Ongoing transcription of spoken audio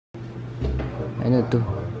Ano to?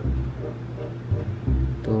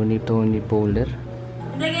 Toni Fowler.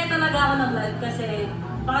 Hindi kaya talaga ako nag-live kasi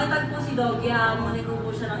pakitag po si Dogie, hamunin ko po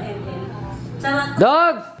siya ng ML. Charot!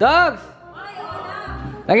 Dogs! Dogs! Ay, wala!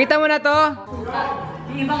 Nakita mo na to?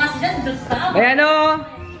 Yung iba kasi dyan, Diyos na. May ano?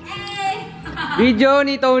 Video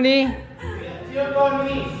ni Toni.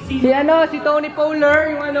 Si ano? Si Toni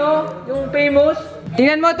Fowler. Yung ano? Yung famous.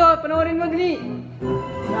 Tingnan mo to. Panoorin mo, dali.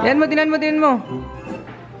 Tingnan mo.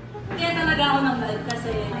 Kaya talaga ako nag-live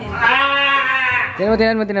kasi...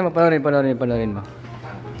 Tingnan mo. Panoorin mo.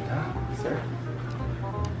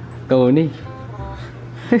 Toni.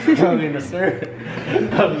 Tawagin na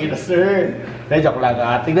sir. Joke lang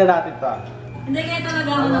ha. Tignan natin to. Hindi kaya talaga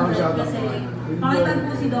ako nag-live kasi pakitag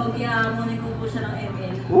po si Dogie, hamunin ko po siya ng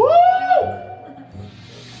ML. Woo!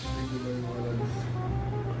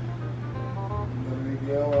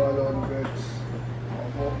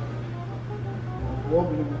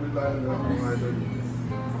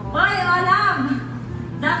 Ay, alam!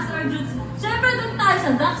 Ducks or Jutes? Siyempre doon tayo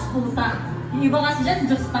sa Ducks, puta. Yung iba kasi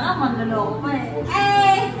dyan, Diyos na nga, manloloko pa eh.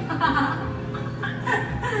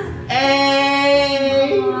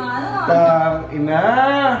 Tang ina.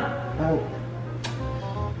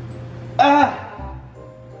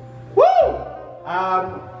 Woo!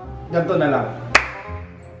 Ganito na lang.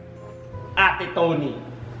 Ate Toni.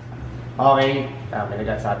 Okay? May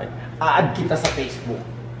nagad sa atin. A-add kita sa Facebook.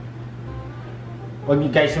 Huwag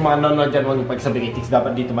niyo guys, yung mga nanonood dyan, huwag niyo pagsabi kay Chicks.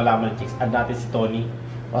 Dapat dito malaman ni Chicks. Add natin si Toni.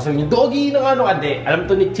 Kasi yung Dogie ng ano, ade. Alam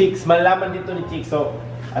to ni Chicks. Malaman dito ni Chicks. So,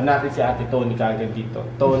 add natin si Ate Toni kagad dito.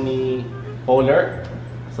 Toni Fowler.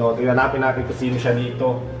 So, tingnan natin kung sino siya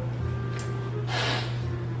dito.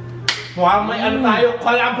 Mukhang may ano tayo,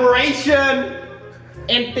 collaboration!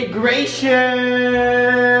 Integration!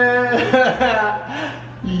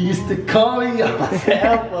 You used to call me on my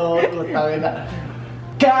cell phone. Utangin na.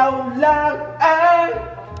 Ikaw lang ang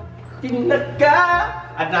pinaka...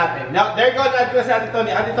 Add natin. Now, there go na ko si Ate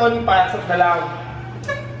Toni. Ate Toni, pasok na lang.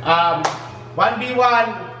 1v1.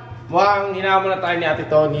 Mukhang hinamon na tayo ni Ate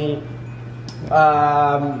Toni.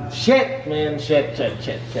 Shit, man. Shit.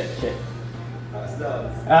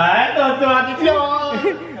 Ito, Toni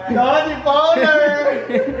Fowler!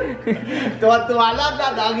 Tuwa-tuwa lang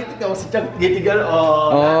na. Nakakita ka si Chuck Gitigal.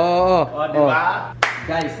 Diba?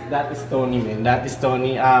 Guys, that is Toni, man. That is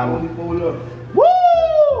Toni. Toni Fowler.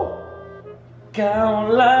 Woo! Ikaw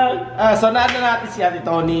lang. So, naano natin si Ate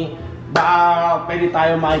Toni. Baka pwede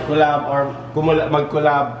tayo makikollab or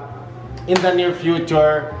mag-collab in the near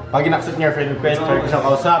future. Pag in-accept niya friend request, pwede ko siyang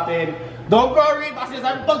kausapin. Don't worry, kasi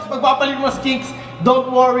sabi Pogs, pagpapalit mo sa Kicks,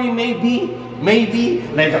 don't worry, maybe.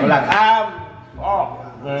 Like ko lang.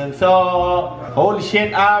 So, holy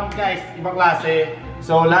shit, guys, ibang klase.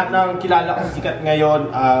 So, lahat ng kilala kong sikat ngayon,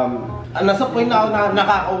 nasa point na ako na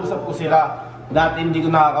nakakausap ko sila. Dati hindi ko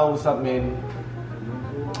nakakausap, man.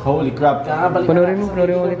 Holy crap. Panoorin mo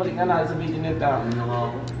ulit. Balik ka na sa video nito.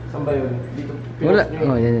 Saan ba yun? Dito. Wala.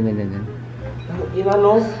 Yan.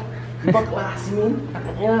 Inano? Ibang klase, man.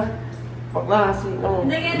 Ibang klase.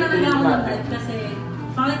 Hindi kaya talaga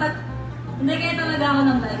ako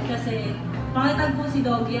nag-live kasi pakitag po si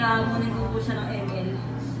Dogie, hamunin ko po siya ng ML.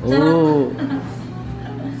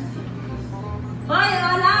 Ay,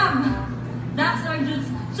 alam! Ducks or Jutes?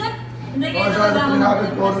 Shit! Hindi kaya talaga ako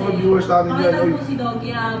nag-live kasi pakitag po si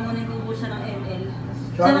Dogie, hamunin ko po siya ng ML.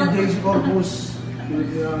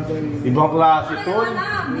 Ibang klase to.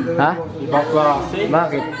 Ha? Ibang klase.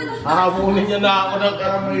 Bakit? Hahamunin niya na ako ng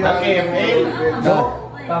ML.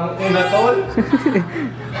 Tangina tol.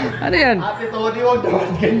 Ano yan? Ate Toni, huwag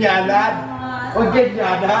naman ganyanan.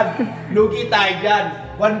 Lugi tayo dyan.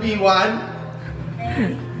 1v1.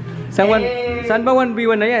 Saan ba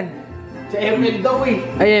 1v1 na yan? Sa ML daw eh.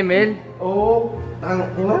 Ay, ML? Oo.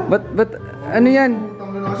 Tangina. Ba't ano yan?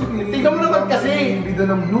 Tingnan mo naman kasi. Hindi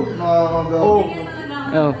na ng blue. Oo.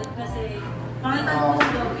 Oh. Kasi pakitag po si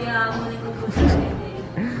Dogie, hamunin ko po siya ng ML.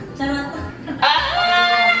 Charot!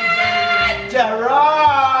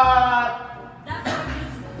 Charot!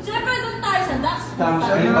 Siyempre doon tayo sa Ducks.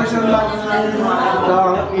 Tangina.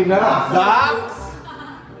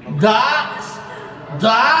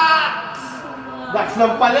 Ducks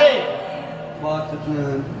lang pala eh. Bakit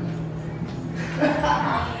na?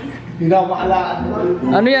 Hindi na ako makalaan.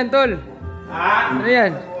 Ano yan, tol? Ha? Ano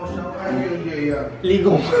yan?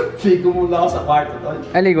 Ligo muna ako sa kwarto, tol.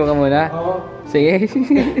 Aligo ka muna? Oo. Sige.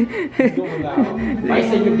 Ligo muna ako. May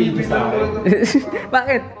send yung video sa akin.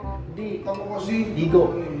 Bakit? Hindi. Ligo.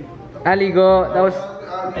 Aligo, tapos...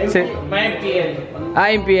 May MPL.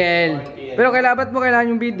 MPL. Pero kailangan mo kailangan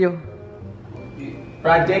yung video.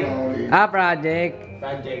 Project. Project.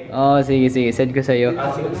 project. Sige, sige. Send ko sa'yo.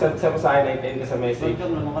 Send mo sa akin, i-end ko sa message.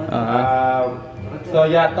 So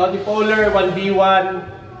yeah, Toni Fowler 1v1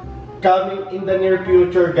 coming in the near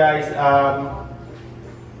future, guys.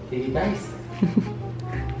 Sige, guys.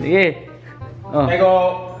 Sige. Pero,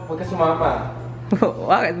 huwag ka sumama.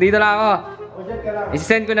 Bakit? Dito lang ako. O, dyan ka lang.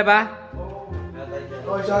 Isi-send ko na ba?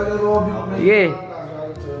 Sige.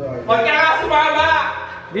 Huwag ka nga sumama!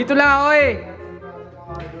 Dito lang ako eh.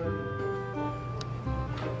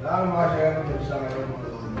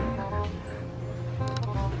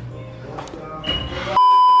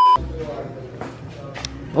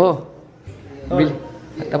 Oh.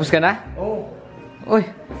 Tapos ka na? Oo. Uy,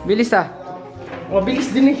 bilis ah.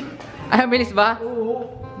 Mabilis din eh. Ay, bilis ba? Oo.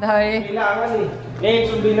 Dahil. Kailangan eh. Ngayon,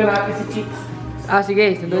 sundin na natin si Chicks.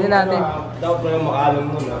 Sige, sunduin na natin. Dapat mo yung makaalam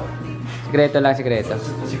muna. Sikreto lang, sikreto.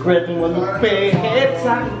 Sikretong malupit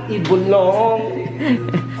sa ibulong.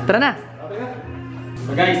 Tara na.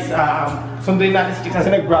 So guys, sunduin natin si Chicks kasi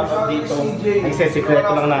nag-wrap up dito.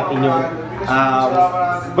 Nagsisikreto lang natin yun.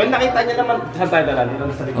 Well, nakita niya naman. Saan tayo dala? Dito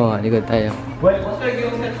na sa likod. Likod tayo. Well,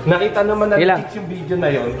 nakita naman ng Chicks yung video na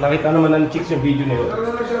yun. Nakita naman ng Chicks yung video na yun.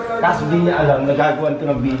 Kaso di niya alam, nagagawan ko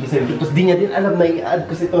ng video sa YouTube. Tapos di niya din alam na i-add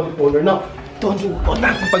ko si Toni Fowler. No, Toni, huwag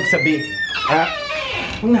natin pagsabi. Ha?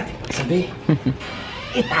 Huwag natin pagsabi.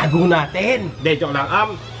 Itago natin. De, joke lang.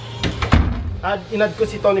 In-add ko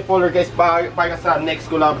si Toni Fowler, guys, para sa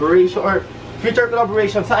next collaboration or future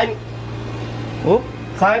collaboration. Saan?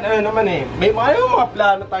 Saan ano naman eh. May mga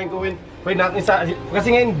plano tayong gawin. Pwede natin sa...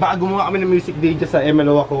 Kasi ngayon, bago mo kami ng music video sa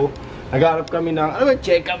MLO ako. Nagharap kami ng... Ano ba?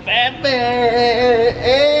 Cheka Pepe!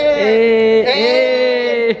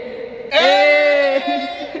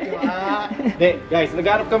 Guys,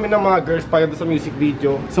 nagharap kami ng mga girls para sa music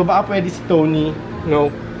video. So baka pwede si Toni,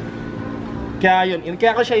 no? Kaya yun,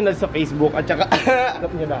 kaya ko siya inad sa Facebook at saka,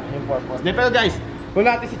 alam nyo na, yung purpose. Pero guys, kung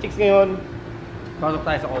natin si Chicks ngayon, pasok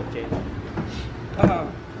tayo sa kotse.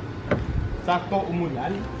 Sakto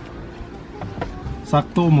umulan.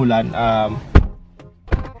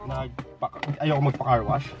 Ayoko magpa-car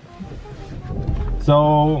wash. So,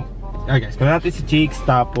 guys, kung natin si Chicks,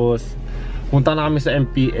 tapos punta na kami sa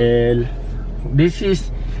MPL. This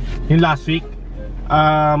is yung last week.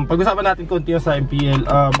 Pag-usapan natin konti sa MPL.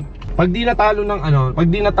 Pag di natalo ng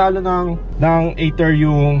Aether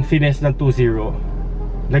yung finesse ng 2-0,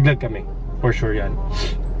 laglag kami. For sure yan.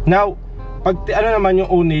 Now, pag ano naman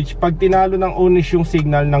yung ownage, pag tinalo ng ownage yung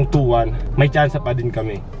signal ng 2-1, may chance pa din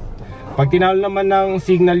kami. Pag tinalo naman ng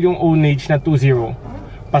signal yung ownage na 2-0,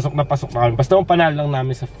 pasok na kami. Basta yung panalo lang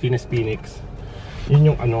namin sa finesse Phoenix.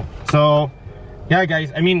 Yun yung ano. So, yeah guys,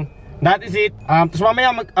 I mean, that is it. Tapos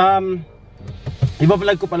mamaya iba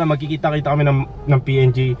vlog ko pala, magkikita-kita kami ng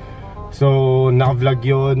PNG. So, naka-vlog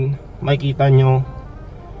yun. Makikita nyo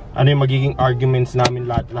ano yung magiging arguments namin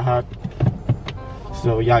lahat-lahat.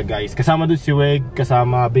 So, yeah guys. Kasama doon si Weg,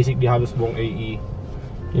 kasama basically halos buong AE.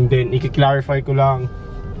 And then, i-clarify ko lang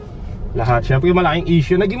lahat. Siyempre, malaking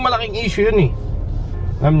issue. Naging malaking issue yun eh.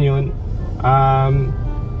 Alam nyo yun.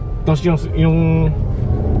 Tapos yung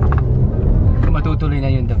matutuloy na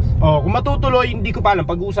yun, Dogs. kung matutuloy, hindi ko pa alam.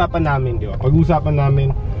 Pag-uusapan namin, di ba? Pag-uusapan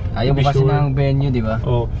namin. Ayaw mo kasi ng venue, di ba?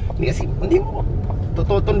 Hindi kasi, hindi mo,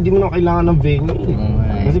 totoo, hindi mo na kailangan ng venue eh.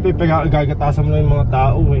 Kasi gagatasan mo na yung mga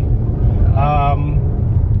tao eh.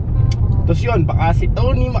 Tapos yun, baka si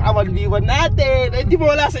Toni makawanliwan natin. Hindi mo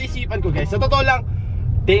wala sa isipan ko, guys. Sa totoo lang,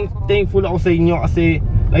 thankful ako sa inyo kasi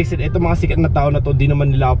like I said, ito mga sikat na tao na to, di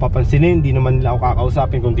naman nila ako papansinin, di naman nila ako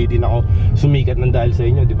kakausapin kung di din ako sumikat ng dahil sa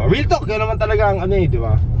inyo, di ba? Real talk, yun naman talaga ang ano eh, di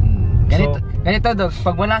ba? Ganito Dogs,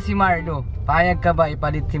 pag wala si Marlo, payag ka ba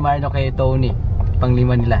ipalit si Marlo kay Toni?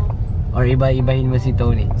 Panglima nila. Or iba-ibahin mo si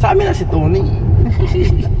Toni? Sa amin na si Toni.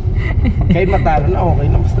 Kahit matalo na, okay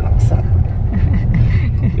na, basta nakasal.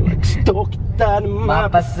 Gusto kita na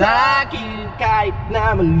mapasakin kahit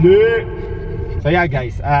na mali. So yeah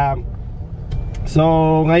guys, so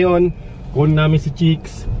ngayon kunin namin si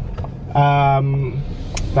Chicks.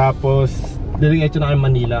 Tapos diretso na kami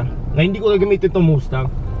Manila. Ngayon hindi ko gagamitin itong Mustang.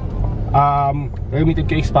 Gagamitin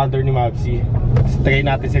ko yung expander ni Mavsi. Try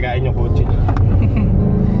natin sirain yung kotse.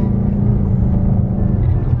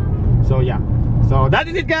 So yeah, so that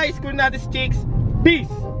is it guys. Kunin natin si Chicks. Peace.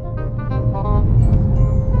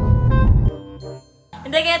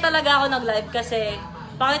 Hindi kaya talaga ako nag-live kasi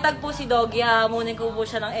pakitag po si Dogie, hamunin ko po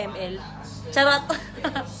siya ng ML. Charot!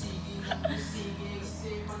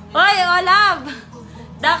 Hoy, Olab!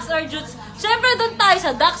 Ducks or Jutes? Siyempre doon tayo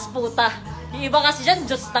sa Ducks, puta. Yung iba kasi dyan,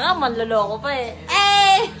 Jutes na nga, manloloko pa eh.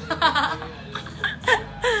 Eh!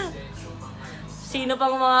 Sino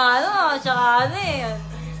pang mga ano, tsaka ano eh.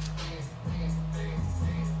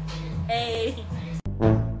 Eh!